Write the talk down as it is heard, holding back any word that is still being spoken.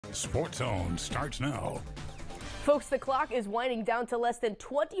Sports Zone starts now. Folks, the clock is winding down to less than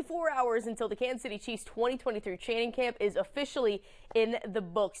 24 hours until the Kansas City Chiefs 2023 training camp is officially in the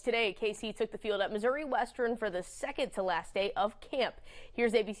books. Today, KC took the field at Missouri Western for the second to last day of camp.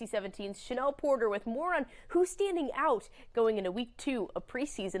 Here's ABC 17's Chanel Porter with more on who's standing out going into week 2 of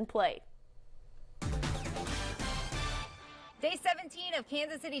preseason play. Day 17 of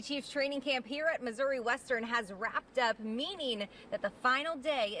Kansas City Chiefs training camp here at Missouri Western has wrapped up, meaning that the final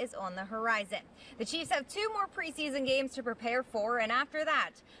day is on the horizon. The Chiefs have 2 more preseason games to prepare for, and after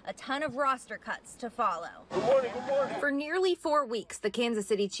that, a ton of roster cuts to follow. Good morning, good morning. For nearly 4 weeks, the Kansas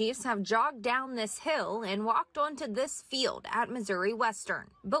City Chiefs have jogged down this hill and walked onto this field at Missouri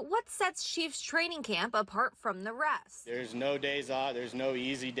Western. But what sets Chiefs training camp apart from the rest? There's no days off, there's no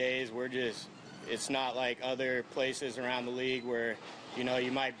easy days. It's not like other places around the league where, you know,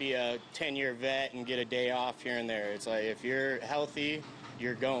 you might be a 10-year vet and get a day off here and there. It's like if you're healthy,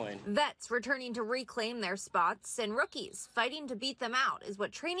 you're going. Vets returning to reclaim their spots and rookies fighting to beat them out is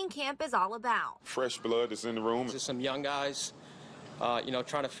what training camp is all about. Fresh blood is in the room. Just some young guys,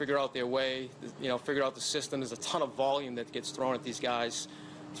 trying to figure out their way, figure out the system. There's a ton of volume that gets thrown at these guys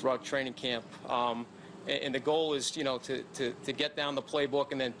throughout training camp. And the goal is, to get down the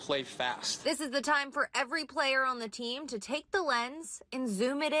playbook and then play fast. This is the time for every player on the team to take the lens and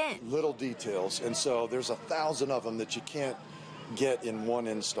zoom it in. Little details, and so there's 1,000 of them that you can't get in one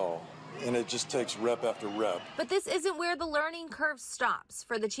install, and it just takes rep after rep. But this isn't where the learning curve stops.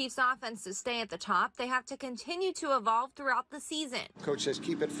 For the Chiefs offense to stay at the top, they have to continue to evolve throughout the season. Coach says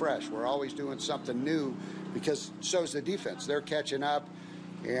keep it fresh. We're always doing something new because so's the defense. They're catching up.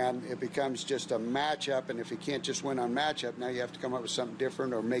 And it becomes just a matchup, and if you can't just win on matchup, now you have to come up with something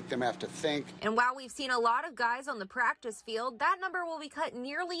different or make them have to think. And while we've seen a lot of guys on the practice field, that number will be cut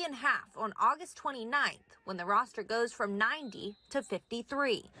nearly in half on August 29th when the roster goes from 90 to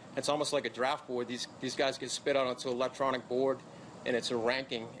 53. It's almost like a draft board. These guys get spit out onto an electronic board, and it's a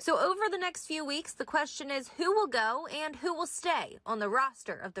ranking. So over the next few weeks, the question is who will go and who will stay on the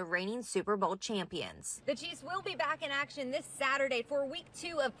roster of the reigning Super Bowl champions. The Chiefs will be back in action this Saturday for week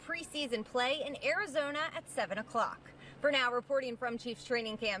 2 of preseason play in Arizona at 7 o'clock. For now, reporting from Chiefs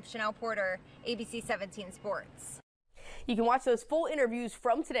training camp, Chanel Porter, ABC 17 Sports. You can watch those full interviews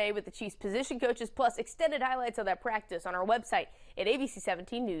from today with the Chiefs position coaches plus extended highlights of that practice on our website at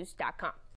abc17news.com.